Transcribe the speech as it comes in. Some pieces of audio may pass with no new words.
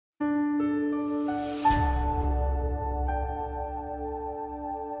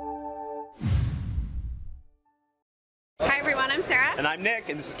And I'm Nick,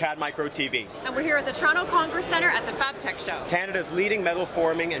 and this is CAD Micro TV. And we're here at the Toronto Congress Centre at the FABTECH show. Canada's leading metal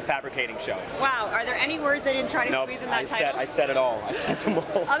forming and fabricating show. Wow, are there any words I didn't try to squeeze in that title? I said it all. I said them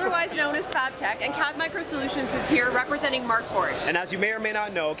all. Otherwise known as FABTECH, and CAD Micro Solutions is here representing Markforged. And as you may or may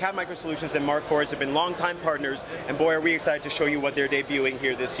not know, CAD Micro Solutions and Markforged have been longtime partners, and boy are we excited to show you what they're debuting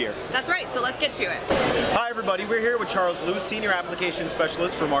here this year. That's right, so let's get to it. Hi everybody, we're here with Charles Liu, Senior Application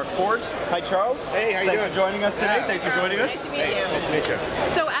Specialist for Markforged. Hi Charles. Hey, how you doing? Thanks for joining us today. Thanks for joining us. Nice to meet you. Nice to meet you.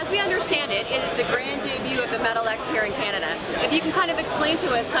 So as we understand it, it is the grand debut of the Metal X here in Canada. If you can kind of explain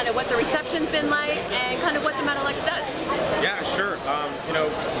to us kind of what the reception's been like and kind of what the Metal X does. Yeah, sure.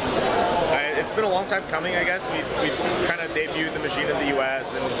 It's been a long time coming, I guess. We kind of debuted the machine in the US,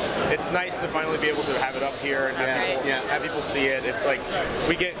 and it's nice to finally be able to have it up here and have people see it. It's like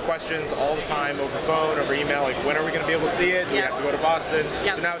we get questions all the time over phone, over email, like when are we going to be able to see it? Do we have to go to Boston?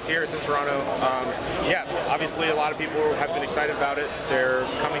 So now it's here, it's in Toronto. Yeah, obviously a lot of people have been excited about it. They're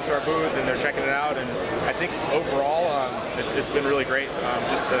coming to our booth and they're checking it out, and I think overall it's been really great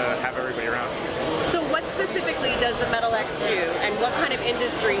just to have everybody around. So what specifically does the Metal X do, and what kind of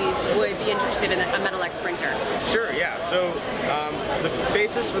industries would be interested in a Metal X printer? Sure, yeah. So the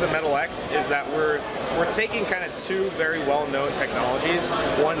basis for the Metal X is that we're taking kind of two very well-known technologies,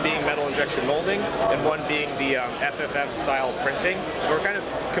 one being metal injection molding and one being the FFF style printing. We're kind of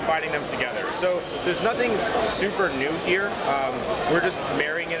combining them together. So there's nothing super new here. We're just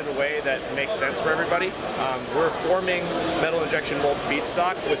marrying it in a way that makes sense for everybody. We're forming metal injection mold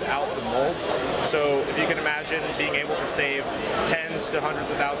feedstock without the mold. So if you can imagine being able to save tens to hundreds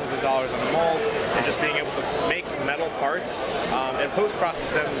of thousands of dollars on the molds and just being able to make metal parts and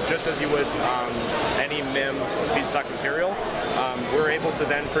post-process them just as you would any MIM feedstock material, we're able to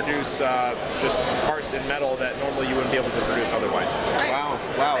then produce just parts in metal that normally you wouldn't be able to produce otherwise. Wow,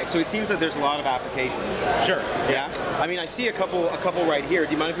 wow. So it seems that there's a lot of applications. Sure. Yeah? I mean, I see a couple right here.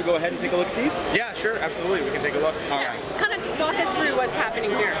 Do you mind if we go ahead and take a look at these? Yeah, sure, absolutely. We can take a look. All right. Kind of walk us through what's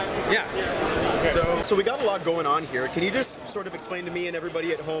happening here. Yeah. So we got a lot going on here. Can you just sort of explain to me and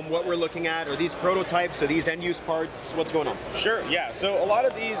everybody at home what we're looking at? Are these prototypes? Are these end-use parts? What's going on? Sure, yeah. So a lot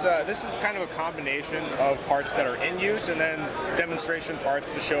of these, this is kind of a combination of parts that are in use and then demonstration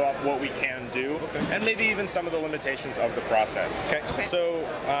parts to show off what we can do and maybe even some of the limitations of the process. Okay. So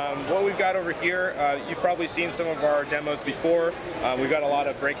what we've got over here, you've probably seen some of our demos before. We've got a lot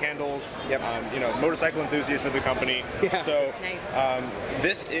of brake handles, motorcycle enthusiasts of the company. Yeah. So Nice.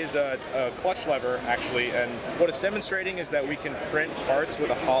 this is a clutch lever, actually, and what it's demonstrating is that we can print parts with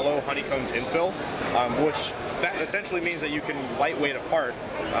a hollow honeycombed infill, which that essentially means that you can lightweight a part.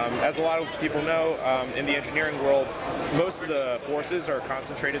 As a lot of people know, in the engineering world, most of the forces are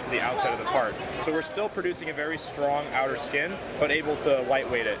concentrated to the outside of the part. So we're still producing a very strong outer skin, but able to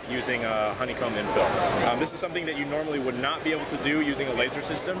lightweight it using a honeycomb infill. This is something that you normally would not be able to do using a laser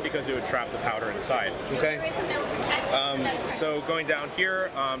system because it would trap the powder inside. Okay. So going down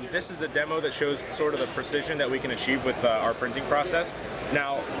here, this is a demo that shows sort of the precision that we can achieve with our printing process.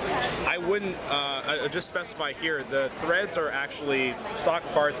 Now, I wouldn't I'll just specify here, the threads are actually stock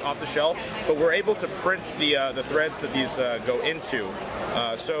parts off the shelf, but we're able to print the threads that these go into.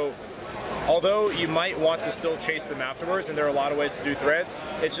 So although you might want to still chase them afterwards, and there are a lot of ways to do threads,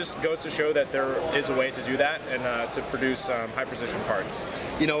 it just goes to show that there is a way to do that and to produce high precision parts.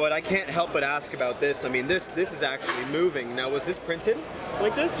 You know what, I can't help but ask about this. I mean, this is actually moving. Now, was this printed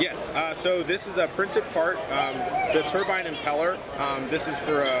like this? Yes, so this is a printed part. The turbine impeller, this is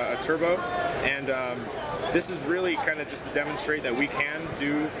for a turbo, and this is really kind of just to demonstrate that we can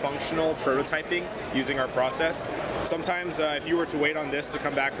do functional prototyping using our process. Sometimes if you were to wait on this to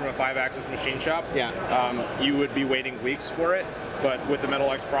come back from a 5-axis machine shop, you would be waiting weeks for it. But with the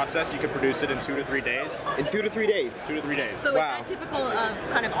Metal X process, you can produce it in 2 to 3 days. In 2 to 3 days? 2 to 3 days. So is that typical of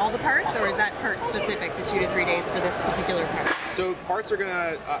kind of all the parts, or is that part specific, the 2 to 3 days for this particular part? So parts are going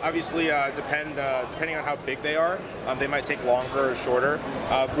to obviously depending on how big they are. They might take longer or shorter.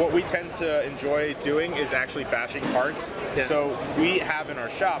 What we tend to enjoy doing is actually batching parts. Yeah. So we have in our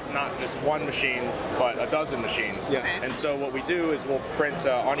shop not just one machine, but a dozen machines. Yeah. And so what we do is we'll print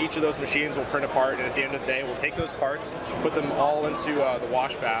on each of those machines. We'll print a part, and at the end of the day, we'll take those parts, put them all into the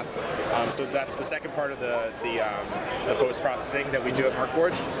wash bath. So that's the second part of the post processing that we do at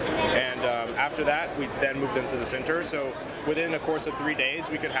Markforged. And after that, we then move them to the sinter. So within a course of 3 days,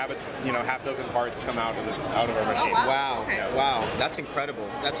 we could have half dozen parts come out of our machine. Oh, wow. Yeah. Wow, that's incredible.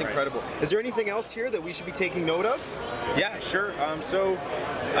 That's incredible. Is there anything else here that we should be taking note of? Yeah, sure. So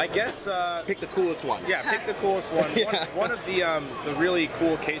I guess Pick the coolest one. yeah, pick the coolest one. Yeah. One of the really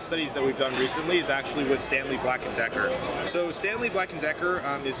cool case studies that we've done recently is actually with Stanley Black & Decker. So Stanley Black & Decker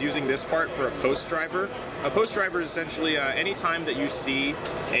is using this part for a post driver. A post driver is essentially any time that you see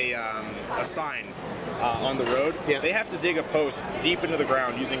a sign on the road, yeah. they have to dig a post deep into the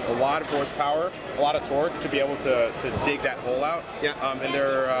ground using a lot of horsepower, a lot of torque to be able to dig that hole out. Yeah. And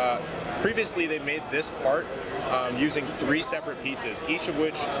they're previously they made this part using 3 separate pieces, each of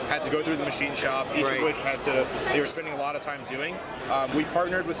which had to go through the machine shop, each Right. of which they were spending a lot of time doing. We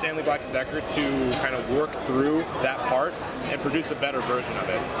partnered with Stanley Black & Decker to kind of work through that part and produce a better version of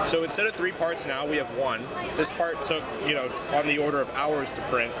it. So instead of 3 parts now, we have 1. This part took, on the order of hours to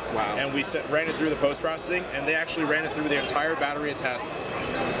print. Wow. And we ran it through the post-processing, and they actually ran it through the entire battery of tests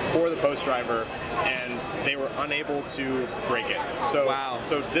for the post driver, and they were unable to break it. So, wow.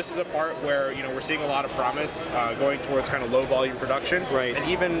 So this is a part where we're seeing a lot of promise going towards kind of low volume production. Right. And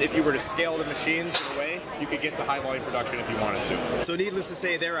even if you were to scale the machines in a way, you could get to high volume production if you wanted to. So needless to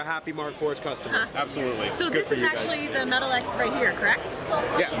say, they're a happy Markforged customer. Absolutely. So Good this for is you guys. actually the Metal X right here, correct?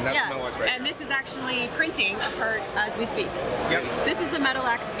 Yeah, and that's the Metal X right And this is actually printing a part as we speak. Yep. This is the Metal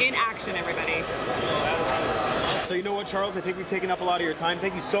X in action, everybody. So you know what, Charles? I think we've taken up a lot of your time.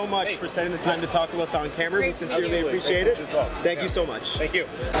 Thank you so much for spending the time to talk to us on camera. We sincerely Absolutely. appreciate it. Thanks so much as well. Thank you so much. Thank you.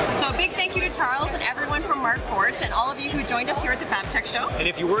 So a big thank you to Charles and everyone from Markforged and all of you who joined us here at the FABTECH show. And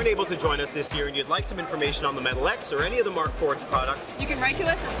if you weren't able to join us this year and you'd like some information on the Metal X or any of the Markforged products, You can write to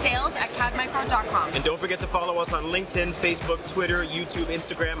us at sales@cadmicro.com. and don't forget to follow us on LinkedIn, Facebook, Twitter, YouTube,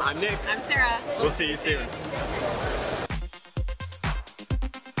 Instagram. I'm Nick. I'm Sarah. We'll see you soon.